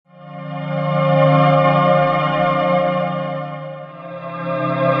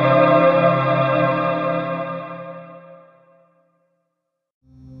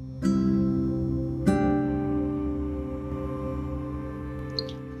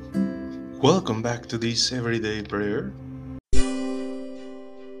Welcome back to this everyday prayer.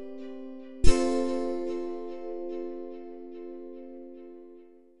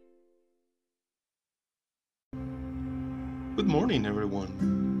 Good morning,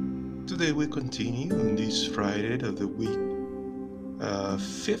 everyone. Today we continue on this Friday of the week,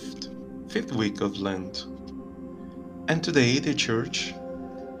 fifth week of Lent. And today the Church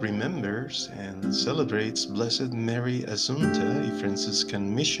remembers and celebrates Blessed Mary Assunta, a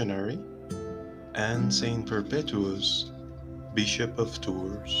Franciscan missionary, and Saint Perpetuus, Bishop of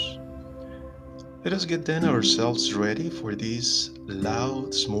Tours. Let us get then ourselves ready for this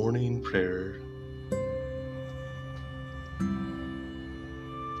loud morning prayer.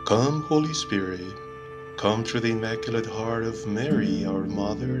 Come, Holy Spirit, come through the Immaculate Heart of Mary, our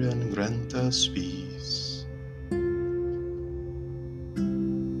Mother, and grant us peace.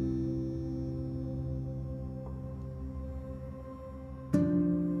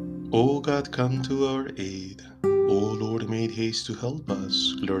 O God, come to our aid. O Lord, make haste to help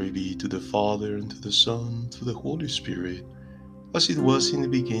us. Glory be to the Father, and to the Son, and to the Holy Spirit, as it was in the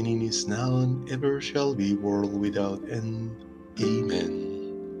beginning, is now, and ever shall be, world without end. Amen.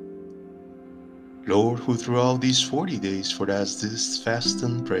 Lord, who throughout these 40 days for us didst fast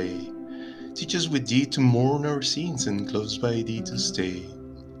and pray, teach us with thee to mourn our sins, and close by thee to stay.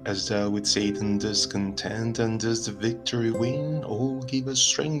 As thou with Satan dost contend, and dost the victory win, oh, give us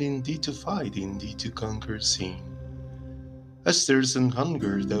strength in thee to fight, in thee to conquer sin. As thirst and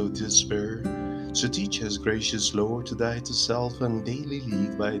hunger thou didst bear, so teach us, gracious Lord, to die to self, and daily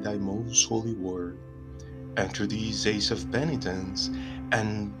live by thy most holy word. And through these days of penitence,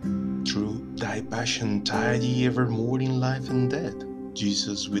 and through thy passion tie thee evermore in life and death,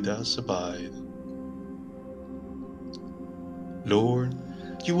 Jesus, with us abide. Lord,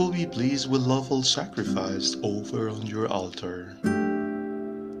 you will be pleased with lawful sacrifice offered on your altar.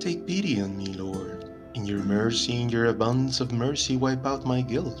 Take pity on me, Lord. In your mercy, in your abundance of mercy, wipe out my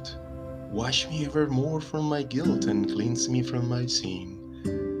guilt. Wash me evermore from my guilt, and cleanse me from my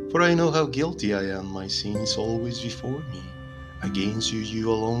sin. For I know how guilty I am, my sin is always before me. Against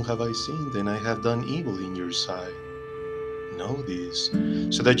you alone have I sinned, and I have done evil in your sight. Know this,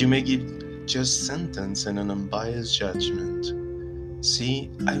 so that you may give just sentence and an unbiased judgment. See,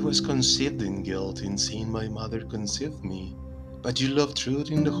 I was conceived in guilt, in sin my mother conceived me. But you love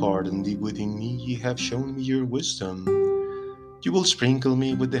truth in the heart, and deep within me ye have shown me your wisdom. You will sprinkle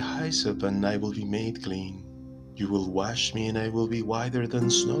me with the hyssop, and I will be made clean. You will wash me, and I will be whiter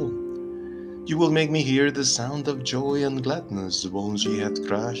than snow. You will make me hear the sound of joy and gladness, the bones ye hath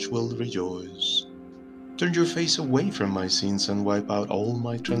crushed will rejoice. Turn your face away from my sins, and wipe out all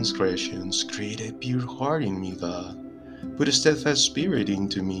my transgressions. Create a pure heart in me, God. Put a steadfast spirit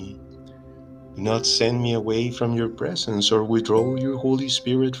into me. Do not send me away from your presence, or withdraw your Holy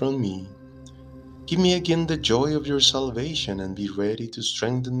Spirit from me. Give me again the joy of your salvation, and be ready to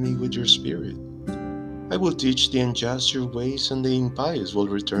strengthen me with your Spirit. I will teach the unjust your ways, and the impious will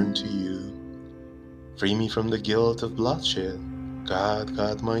return to you. Free me from the guilt of bloodshed. God,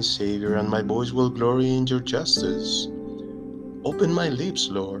 God, my Savior, and my voice will glory in your justice. Open my lips,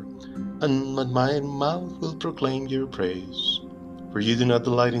 Lord, and my mouth will proclaim your praise. For you do not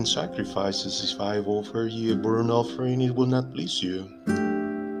delight in sacrifices. If I offer you a burnt offering, it will not please you.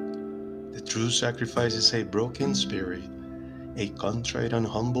 The true sacrifice is a broken spirit, a contrite and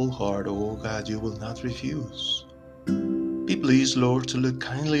humble heart, O God, you will not refuse. Be pleased, Lord, to look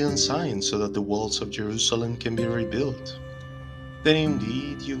kindly on Zion, so that the walls of Jerusalem can be rebuilt. Then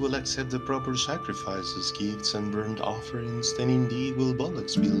indeed you will accept the proper sacrifices, gifts, and burnt offerings. Then indeed will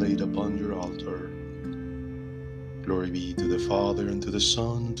bullocks be laid upon your altar. Glory be to the Father, and to the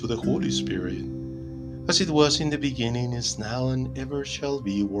Son, and to the Holy Spirit, as it was in the beginning, is now, and ever shall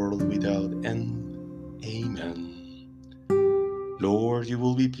be, world without end. Amen. Lord, you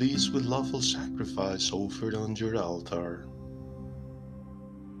will be pleased with lawful sacrifice offered on your altar.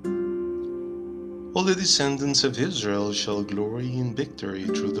 All the descendants of Israel shall glory in victory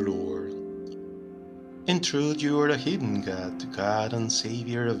through the Lord. In truth, you are a hidden God, the God and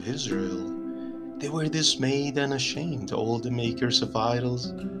Savior of Israel. They were dismayed and ashamed, all the makers of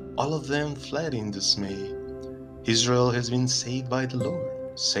idols, all of them fled in dismay. Israel has been saved by the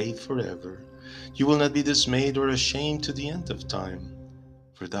Lord, saved forever. You will not be dismayed or ashamed to the end of time.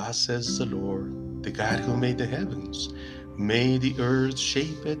 For thus says the Lord, the God who made the heavens, who made the earth,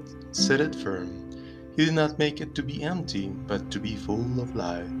 shape it, set it firm. He did not make it to be empty, but to be full of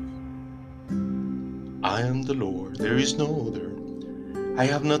life. I am the Lord, there is no other. I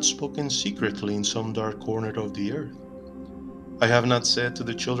have not spoken secretly in some dark corner of the earth. I have not said to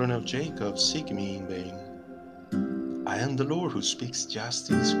the children of Jacob, seek me in vain. I am the Lord who speaks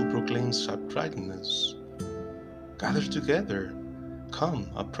justice, who proclaims uprightness. Gather together, come,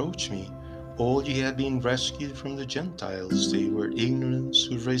 approach me. All ye have been rescued from the Gentiles. They were ignorance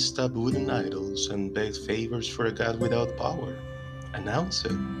who raised up wooden idols and begged favors for a God without power. Announce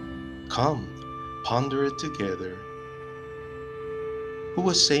it. Come, ponder it together. Who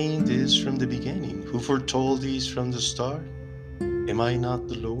was saying this from the beginning? Who foretold this from the start? Am I not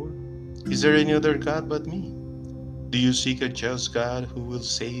the Lord? Is there any other God but me? Do you seek a just God who will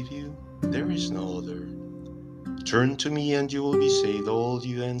save you? There is no other. Turn to me and you will be saved, all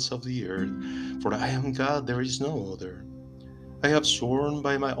you ends of the earth, for I am God, there is no other. I have sworn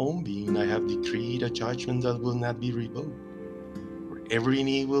by my own being, I have decreed a judgment that will not be revoked. For every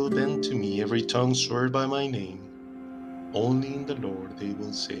knee will bend to me, every tongue swear by my name. Only in the Lord they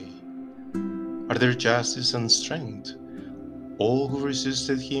will say, are there justice and strength? All who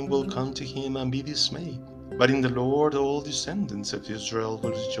resisted him will come to him and be dismayed. But in the Lord all descendants of Israel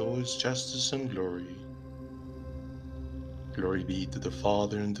will rejoice justice and glory. Glory be to the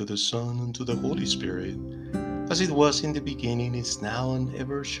Father, and to the Son, and to the Holy Spirit, as it was in the beginning, is now, and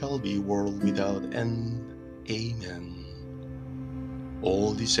ever shall be, world without end. Amen.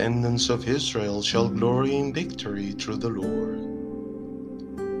 All descendants of Israel shall glory in victory through the Lord.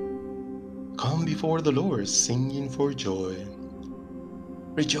 Come before the Lord, singing for joy.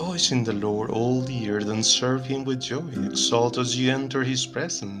 Rejoice in the Lord, all the earth, and serve him with joy. Exalt as you enter his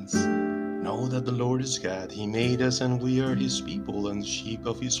presence. Know that the Lord is God. He made us, and we are his people, and the sheep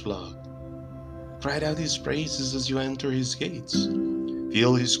of his flock. Cry out his praises as you enter his gates.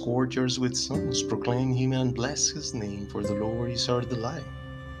 Fill his courtyards with songs. Proclaim him and bless his name, for the Lord is our delight.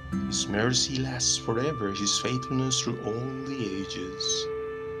 His mercy lasts forever, his faithfulness through all the ages.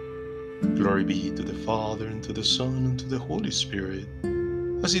 Glory be to the Father, and to the Son, and to the Holy Spirit,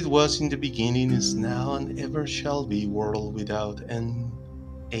 as it was in the beginning, is now, and ever shall be, world without end.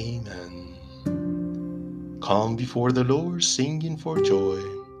 Amen. Come before the Lord, singing for joy.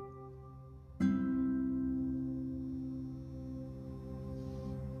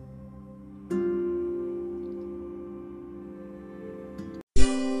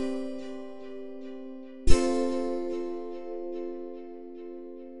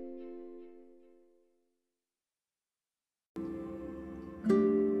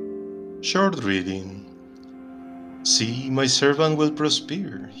 Short reading. See, my servant will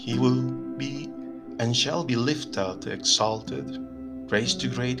prosper. He will be and shall be lifted up, exalted, raised to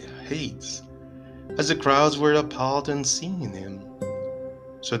great heights, as the crowds were appalled and seeing him.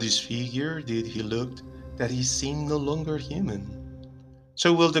 So disfigured did he look that he seemed no longer human.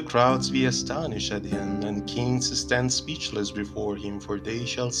 So will the crowds be astonished at him, and kings stand speechless before him, for they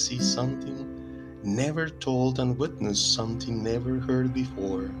shall see something never told and witness something never heard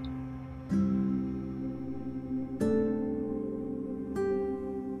before.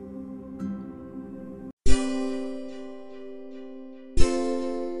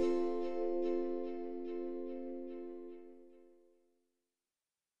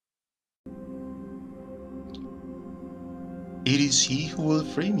 It is he who will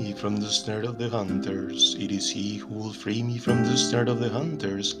free me from the snare of the hunters. It is he who will free me from the snare of the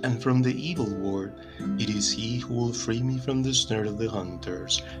hunters and from the evil word. It is he who will free me from the snare of the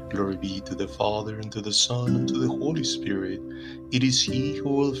hunters. Glory be to the Father, and to the Son, and to the Holy Spirit. It is he who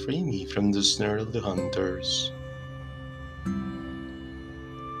will free me from the snare of the hunters.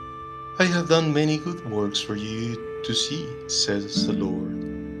 I have done many good works for you to see, says the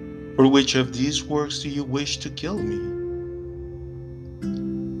Lord. For which of these works do you wish to kill me?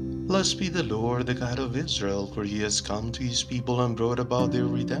 Blessed be the Lord, the God of Israel, for he has come to his people and brought about their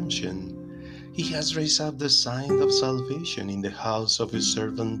redemption. He has raised up the sign of salvation in the house of his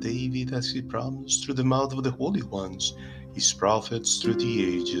servant David, as he promised through the mouth of the holy ones, his prophets through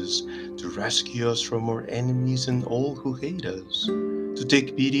the ages, to rescue us from our enemies and all who hate us, to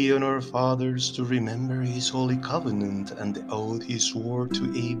take pity on our fathers, to remember his holy covenant and the oath he swore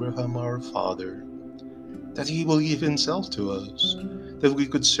to Abraham our father, that he will give himself to us, that we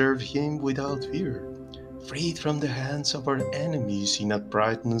could serve him without fear, freed from the hands of our enemies in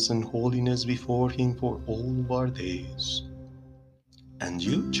uprightness and holiness before him for all of our days. And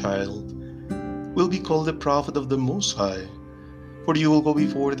you, child, will be called the prophet of the Most High, for you will go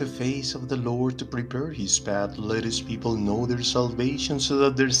before the face of the Lord to prepare his path, to let his people know their salvation, so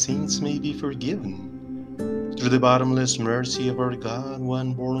that their sins may be forgiven. Through the bottomless mercy of our God,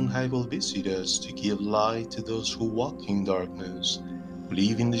 one born on high will visit us, to give light to those who walk in darkness, who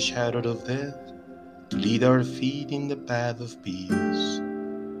live in the shadow of death, to lead our feet in the path of peace.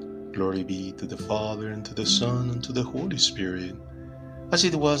 Glory be to the Father, and to the Son, and to the Holy Spirit, as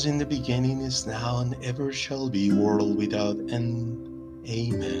it was in the beginning, is now, and ever shall be, world without end.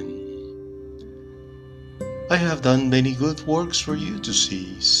 Amen. I have done many good works for you to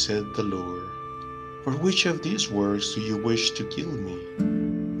see, said the Lord. For which of these works do you wish to kill me?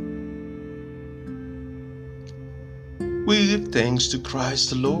 We give thanks to Christ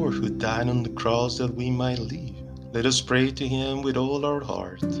the Lord, who died on the cross that we might live. Let us pray to him with all our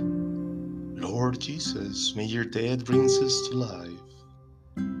heart. Lord Jesus, may your death bring us to life.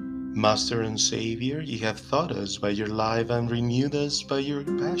 Master and Savior, ye have taught us by your life and renewed us by your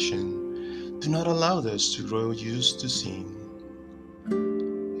passion. Do not allow us to grow used to sin.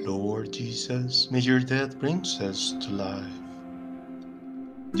 Lord Jesus, may your death bring us to life.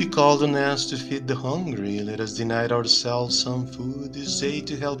 You called on us to feed the hungry. Let us deny ourselves some food this day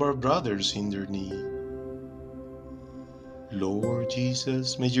to help our brothers in their need. Lord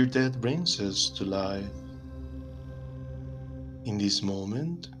Jesus, may your death bring us to life. In this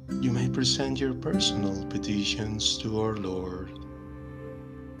moment, you may present your personal petitions to our Lord.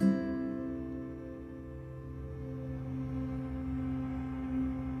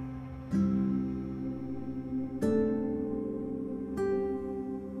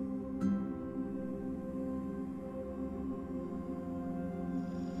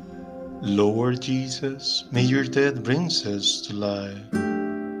 Lord Jesus, may your death bring us to life.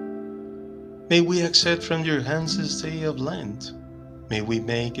 May we accept from your hands this day of Lent. May we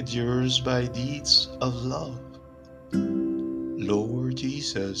make it yours by deeds of love. Lord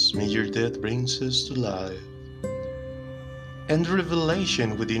Jesus, may your death bring us to life. And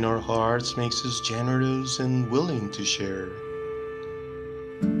revelation within our hearts makes us generous and willing to share.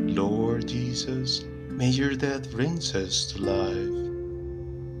 Lord Jesus, may your death bring us to life.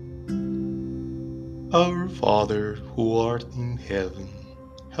 Our Father, who art in heaven,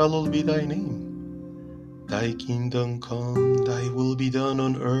 hallowed be thy name. Thy kingdom come, thy will be done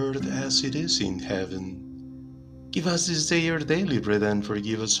on earth as it is in heaven. Give us this day our daily bread, and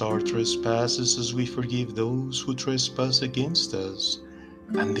forgive us our trespasses as we forgive those who trespass against us.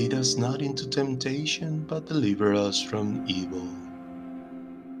 And lead us not into temptation, but deliver us from evil.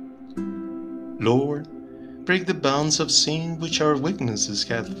 Lord, break the bonds of sin which our weaknesses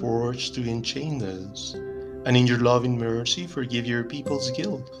hath forged to enchain us, and in your loving mercy forgive your people's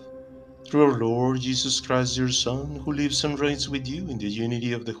guilt. Through our Lord Jesus Christ, your Son, who lives and reigns with you in the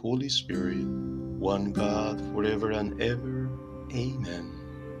unity of the Holy Spirit, one God, forever and ever. Amen.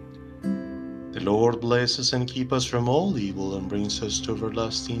 The Lord bless us and keep us from all evil and brings us to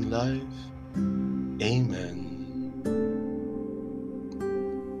everlasting life. Amen.